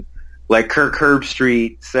it. And like Kirk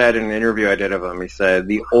Herbstreit said in an interview I did of him, he said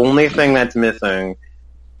the only thing that's missing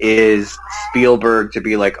is Spielberg to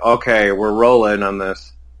be like, okay, we're rolling on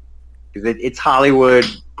this, because it's Hollywood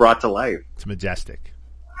brought to life. It's majestic.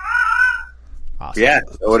 Awesome. Yeah,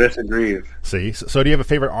 Otis agrees. See, so do you have a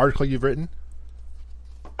favorite article you've written?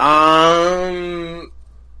 That's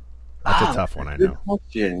a tough one, I know. Good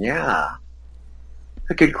question. Yeah,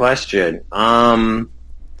 a good question. You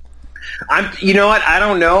know what? I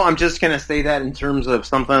don't know. I'm just gonna say that in terms of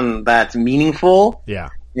something that's meaningful, Yeah.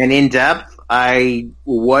 and in depth. I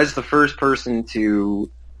was the first person to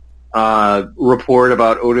report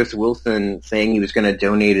about Otis Wilson saying he was going to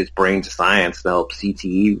donate his brain to science to help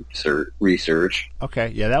CTE research. Okay.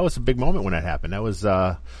 Yeah, that was a big moment when that happened. That was,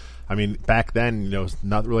 I mean, back then, you know, was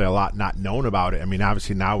not really a lot not known about it. I mean,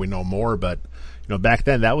 obviously now we know more, but you know, back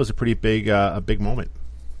then that was a pretty big, a big moment.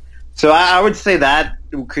 So I would say that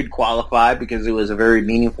could qualify because it was a very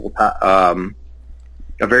meaningful topic.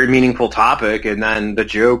 And then the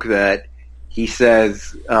joke that he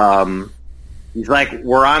says, he's like,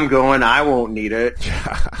 where I'm going, I won't need it.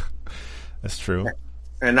 That's true.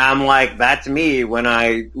 And I'm like, that's me when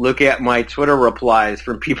I look at my Twitter replies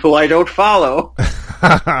from people I don't follow.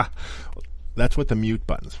 That's what the mute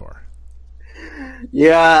button's for.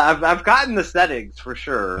 Yeah, I've gotten the settings for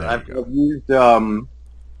sure. I've used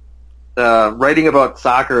writing about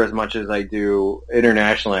soccer as much as I do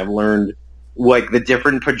internationally. I've learned like the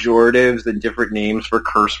different pejoratives and different names for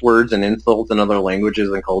curse words and insults in other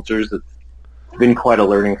languages and cultures. It's been quite a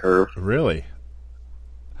learning curve. Really?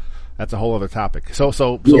 That's a whole other topic.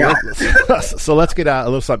 So Yeah. let's get a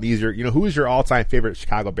little something easier. You know, who is your all-time favorite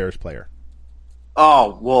Chicago Bears player?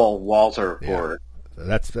 Oh, well, Walter, of course.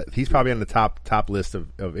 He's probably on the top list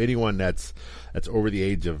of anyone that's over the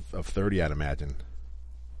age of 30, I'd imagine.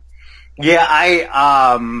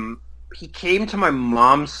 Yeah, he came to my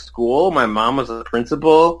mom's school. My mom was a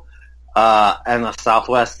principal on the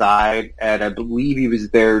Southwest side, and I believe he was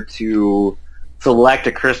there to select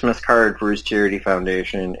a Christmas card for his charity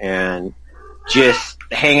foundation, and just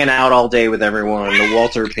hanging out all day with everyone. The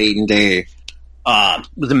Walter Payton Day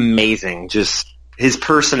was amazing. Just his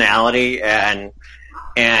personality and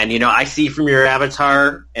you know, I see from your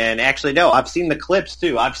avatar, and actually no, I've seen the clips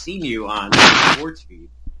too. I've seen you on sports feed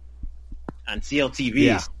on CLTV.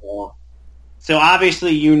 Yeah. So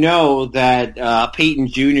obviously you know that Peyton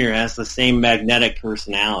Jr. has the same magnetic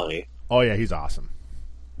personality. Oh yeah, he's awesome.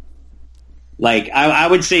 Like I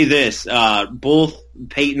would say this: both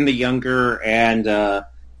Peyton the younger and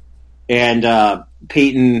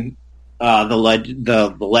Peyton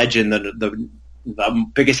the legend, the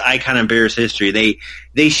biggest icon in Bears history.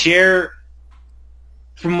 They share.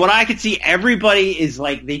 From what I could see, everybody is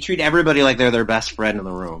like they treat everybody like they're their best friend in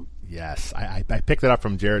the room. Yes, I picked it up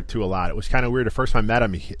from Jared too a lot. It was kind of weird the first time I met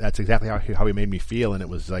him. That's exactly how he made me feel, and it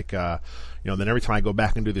was like, you know. Then every time I go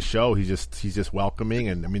back and do the show, he's just welcoming,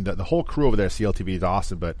 and I mean the whole crew over there at CLTV is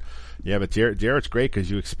awesome. But yeah, but Jared's great because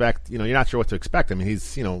you expect, you know, you're not sure what to expect. I mean,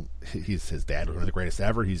 he's his dad was one of the greatest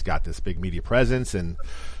ever. He's got this big media presence, and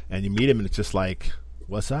and you meet him, and it's just like,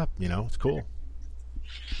 what's up? It's cool.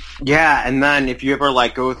 Yeah, and then if you ever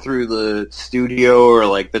like go through the studio or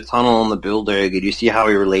like the tunnel in the building, and you see how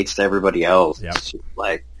he relates to everybody else, Yep. it's just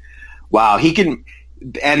like, wow, he can.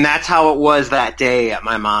 And that's how it was that day at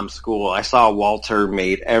my mom's school. I saw Walter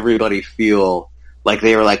made everybody feel like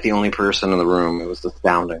they were like the only person in the room. It was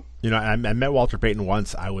astounding. I met Walter Payton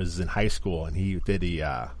once. I was in high school, and he did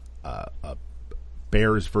a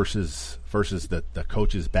Bears versus the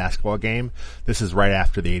coaches basketball game. This is right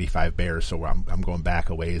after the '85 Bears, so I'm going back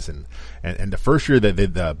a ways. And the first year that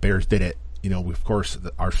the Bears did it, of course,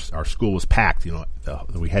 our school was packed.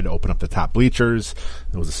 We had to open up the top bleachers.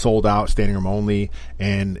 It was a sold out, standing room only,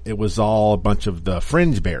 and it was all a bunch of the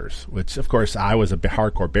fringe Bears, which, of course, I was a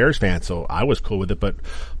hardcore Bears fan, so I was cool with it, but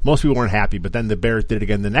most people weren't happy. But then the Bears did it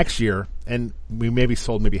again the next year, and we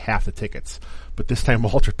sold half the tickets. But this time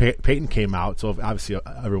Walter Payton came out, so obviously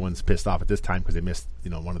everyone's pissed off at this time because they missed,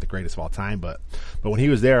 one of the greatest of all time. But when he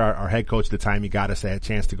was there, our head coach at the time, he got us a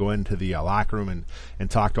chance to go into the locker room and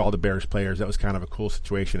talk to all the Bears players. That was kind of a cool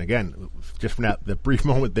situation. Again, just from the brief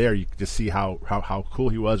moment there, you could just see how cool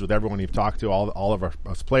he was with everyone he'd talked to, all of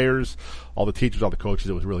us players, all the teachers, all the coaches.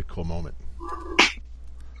 It was a really cool moment.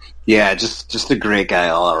 Yeah, just a great guy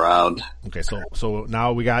all around. Okay, so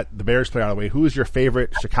now we got the Bears player out of the way. Who is your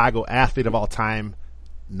favorite Chicago athlete of all time,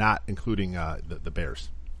 not including the Bears?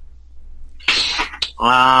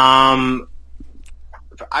 I'd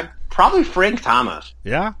probably Frank Thomas.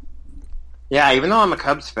 Yeah? Yeah, even though I'm a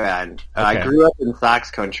Cubs fan, Okay. I grew up in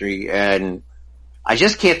Sox country, and I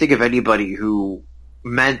just can't think of anybody who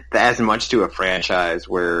meant as much to a franchise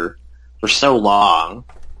for so long,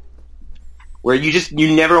 where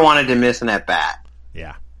you never wanted to miss an at bat.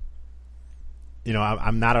 Yeah.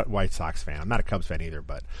 I'm not a White Sox fan. I'm not a Cubs fan either,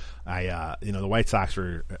 but the White Sox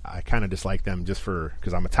I kind of dislike them just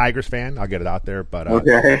because I'm a Tigers fan. I'll get it out there, but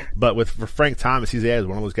Okay. But for Frank Thomas, he's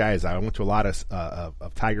one of those guys. I went to a lot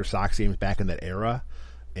of Tiger Sox games back in that era,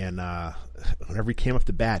 and whenever he came up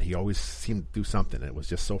to bat, he always seemed to do something. It was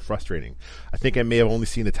just so frustrating. I think I may have only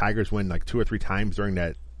seen the Tigers win like 2 or 3 times during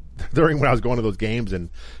when I was going to those games, and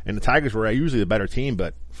the Tigers were usually the better team,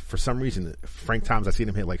 but for some reason, Frank Thomas, I've seen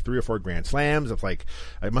him hit like 3 or 4 grand slams. It's like,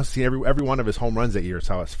 I must have seen every one of his home runs that year. Is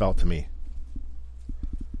how it's felt to me.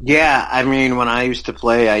 Yeah, I mean, when I used to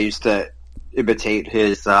play, I used to imitate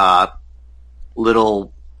his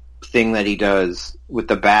little thing that he does with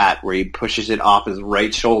the bat, where he pushes it off his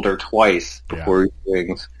right shoulder twice before he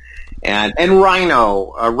swings. And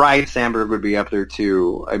Rhino, Ryan Sandberg would be up there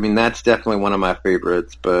too. I mean, that's definitely one of my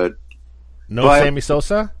favorites. But Sammy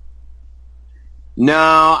Sosa? No,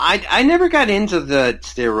 I never got into the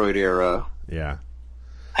steroid era. Yeah.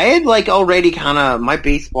 I had already my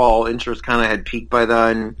baseball interest kind of had peaked by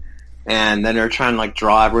then, and then they're trying to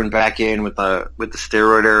draw everyone back in with the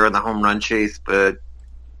steroid era and the home run chase, but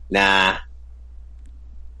nah.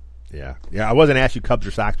 Yeah. I wasn't asking you Cubs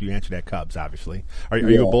or Sox, but you answered that Cubs, obviously. Are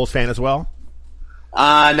you a Bulls fan as well?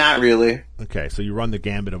 Not really. Okay, so you run the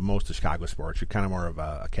gambit of most of Chicago sports. You're kind of more of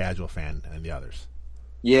a casual fan than the others.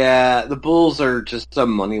 Yeah, the Bulls are just a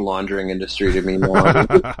money laundering industry to me now.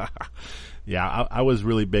 Yeah, I was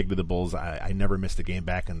really big to the Bulls. I never missed a game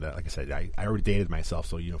back in like I said, I already dated myself,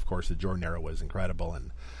 so of course the Jordan era was incredible,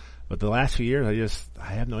 but the last few years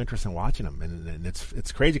I have no interest in watching them, and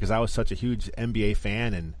it's crazy because I was such a huge NBA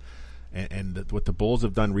fan, and what the Bulls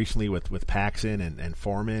have done recently with Paxson and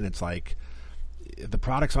Foreman, it's like the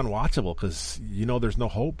product's unwatchable because there's no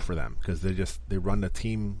hope for them because they run the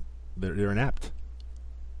team, they're inept.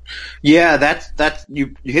 Yeah, that's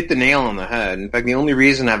you hit the nail on the head. In fact, the only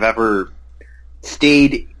reason I've ever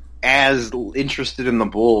stayed as interested in the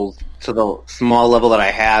Bulls to the small level that I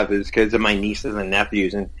have is because of my nieces and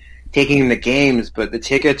nephews and taking them to games, but the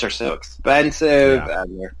tickets are so expensive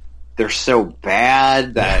and they're so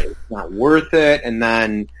bad that it's not worth it. And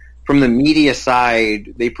then from the media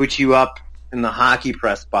side, they put you up in the hockey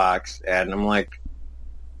press box, and I'm like,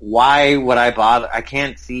 why would I bother? I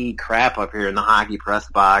can't see crap up here in the hockey press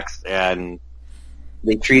box, and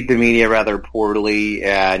they treat the media rather poorly.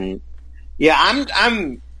 And yeah,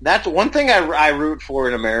 I'm. That's one thing I root for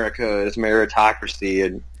in America is meritocracy,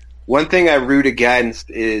 and one thing I root against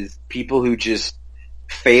is people who just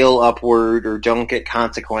fail upward or don't get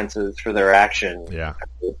consequences for their actions. Yeah.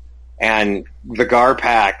 And the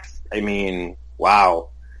Garpax, I mean, wow.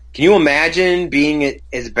 Can you imagine being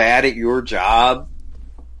as bad at your job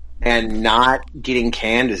and not getting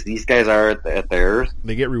canned as these guys are at theirs?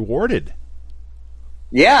 They get rewarded.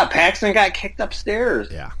 Yeah, Paxton got kicked upstairs.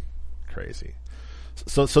 Yeah, crazy.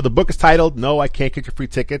 So the book is titled "No, I Can't Get Your Free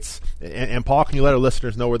Tickets." And Paul, can you let our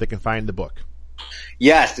listeners know where they can find the book?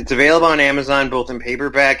 Yes, it's available on Amazon both in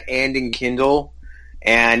paperback and in Kindle.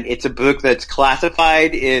 And it's a book that's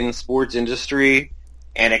classified in sports industry,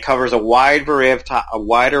 and it covers a wide array of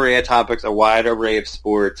topics, a wide array of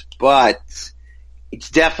sports. But it's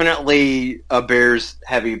definitely a Bears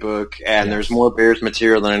heavy book, and there's more Bears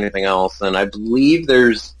material than anything else. And I believe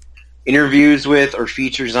there's interviews with or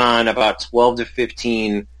features on about 12 to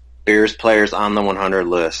 15 Bears players on the 100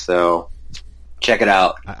 list. So check it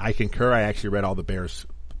out. I concur. I actually read all the Bears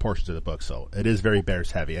portions of the book, so it is very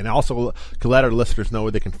Bears heavy. And also, to let our listeners know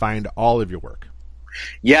where they can find all of your work.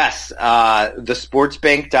 Yes,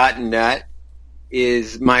 thesportsbank.net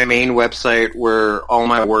is my main website where all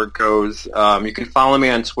my work goes. You can follow me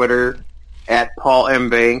on Twitter at Paul M.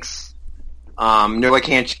 Banks. No, I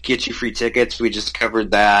can't get you free tickets. We just covered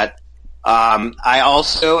that. I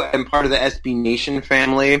also am part of the SB Nation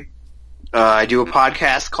family. I do a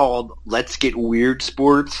podcast called Let's Get Weird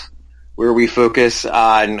Sports, where we focus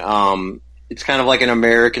on, it's kind of like an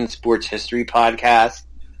American sports history podcast.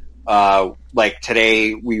 Like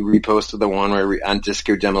today we reposted the one on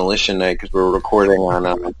Disco Demolition Night because we're recording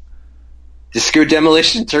on, Disco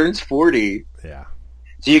Demolition turns 40. Yeah.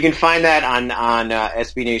 So you can find that on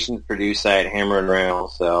SB Nation's produce site, Hammer and Rail.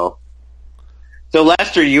 So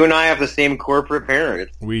Lester, you and I have the same corporate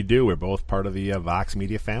parents. We do. We're both part of the Vox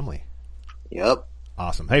Media family. Yep.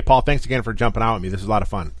 Awesome. Hey, Paul, thanks again for jumping out with me. This was a lot of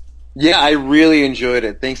fun. Yeah, I really enjoyed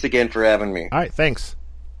it. Thanks again for having me. All right, thanks.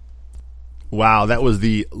 Wow, that was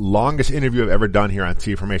the longest interview I've ever done here on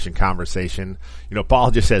T-Formation Conversation. You know,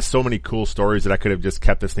 Paul just has so many cool stories that I could have just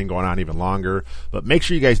kept this thing going on even longer. But make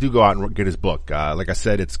sure you guys do go out and get his book. Like I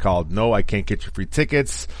said, it's called No, I Can't Get You Free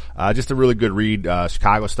Tickets. Just a really good read.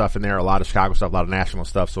 Chicago stuff in there, a lot of Chicago stuff, a lot of national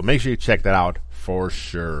stuff. So make sure you check that out for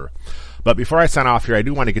sure. But before I sign off here, I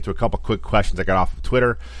do want to get to a couple quick questions I got off of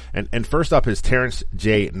Twitter. And first up is Terrence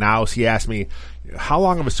J. Nows. He asked me, how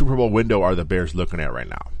long of a Super Bowl window are the Bears looking at right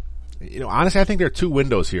now? You know, honestly, I think there are two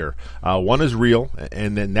windows here. One is real,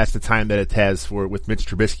 and then that's the time that it has with Mitch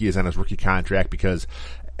Trubisky is on his rookie contract, because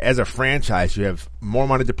as a franchise, you have more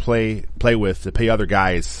money to play with, to pay other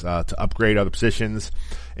guys, to upgrade other positions,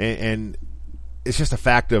 and it's just a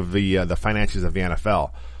fact of the finances of the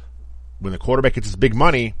NFL. When the quarterback gets his big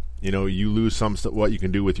money, you know, you lose some what you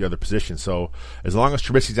can do with your other positions. So as long as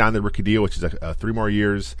Trubisky's on the rookie deal, which is 3 more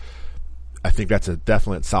years, I think that's a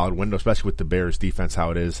definite solid window, especially with the Bears defense,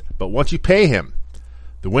 how it is. But once you pay him,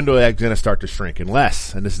 the window is going to start to shrink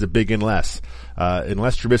unless, and this is a big unless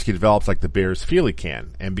Trubisky develops like the Bears feel he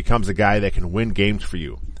can and becomes a guy that can win games for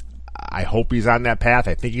you. I hope he's on that path.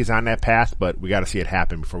 I think he's on that path, but we got to see it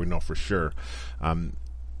happen before we know for sure.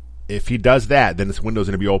 If he does that, then this window is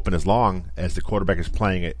going to be open as long as the quarterback is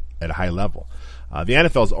playing it at a high level. The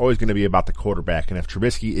NFL is always going to be about the quarterback, and if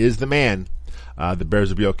Trubisky is the man, the Bears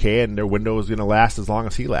will be okay, and their window is going to last as long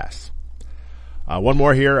as he lasts. One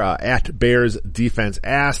more here, at Bears Defense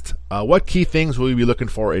asked, what key things will you be looking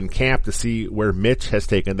for in camp to see where Mitch has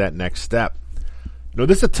taken that next step? You know,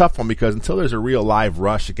 this is a tough one because until there's a real live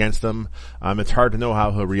rush against him, it's hard to know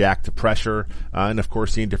how he'll react to pressure, and of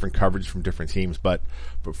course seeing different coverage from different teams. But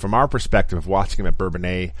from our perspective of watching him at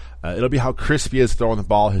Bourbonnais, it'll be how crisp he is throwing the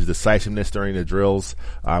ball, his decisiveness during the drills,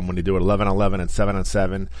 when they do it 11-on-11 and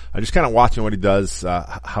 7-on-7. Just kind of watching what he does,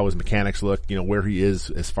 how his mechanics look, you know, where he is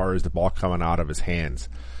as far as the ball coming out of his hands.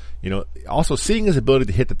 You know, also seeing his ability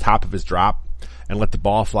to hit the top of his drop and let the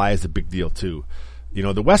ball fly is a big deal too. You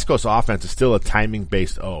know, the West Coast offense is still a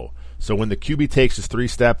timing-based O. So when the QB takes his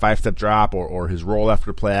 3-step, 5-step drop or his roll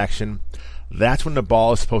after play action, that's when the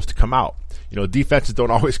ball is supposed to come out. You know, defenses don't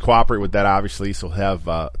always cooperate with that, obviously, so he'll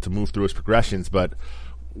have to move through his progressions. But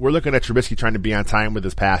we're looking at Trubisky trying to be on time with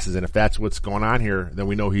his passes, and if that's what's going on here, then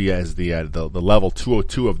we know he has the level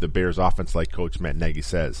 202 of the Bears offense, like Coach Matt Nagy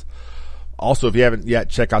says. Also, if you haven't yet,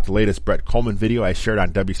 check out the latest Brett Coleman video I shared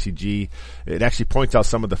on WCG. It actually points out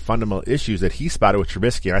some of the fundamental issues that he spotted with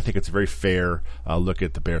Trubisky, and I think it's a very fair look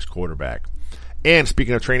at the Bears quarterback. And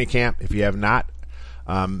speaking of training camp, if you have not,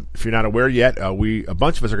 if you're not aware yet, a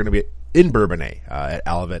bunch of us are going to be in Bourbonnais at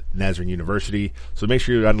Olivet Nazarene University. So make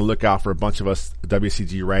sure you're on the lookout for a bunch of us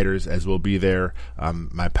WCG writers, as we'll be there.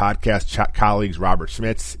 My podcast colleagues, Robert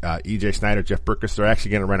Schmitz, EJ Snyder, Jeff Burkus, they're actually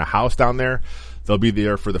going to rent a house down there. They'll be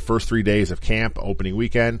there for the first 3 days of camp, opening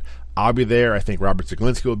weekend. I'll be there. I think Robert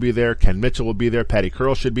Zaglinski will be there. Ken Mitchell will be there. Patty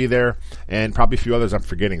Curl should be there. And probably a few others I'm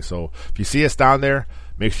forgetting. So if you see us down there,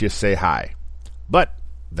 make sure you say hi. But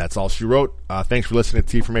that's all she wrote. Thanks for listening to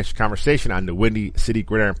T-Formation Conversation on the Windy City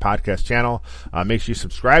Gridiron Podcast channel. Make sure you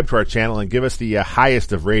subscribe to our channel and give us the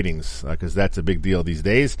highest of ratings, because that's a big deal these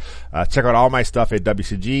days. Check out all my stuff at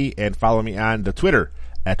WCG and follow me on the Twitter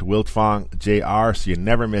at WiltfongJR so you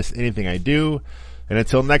never miss anything I do. And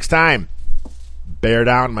until next time, bear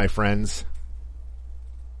down, my friends.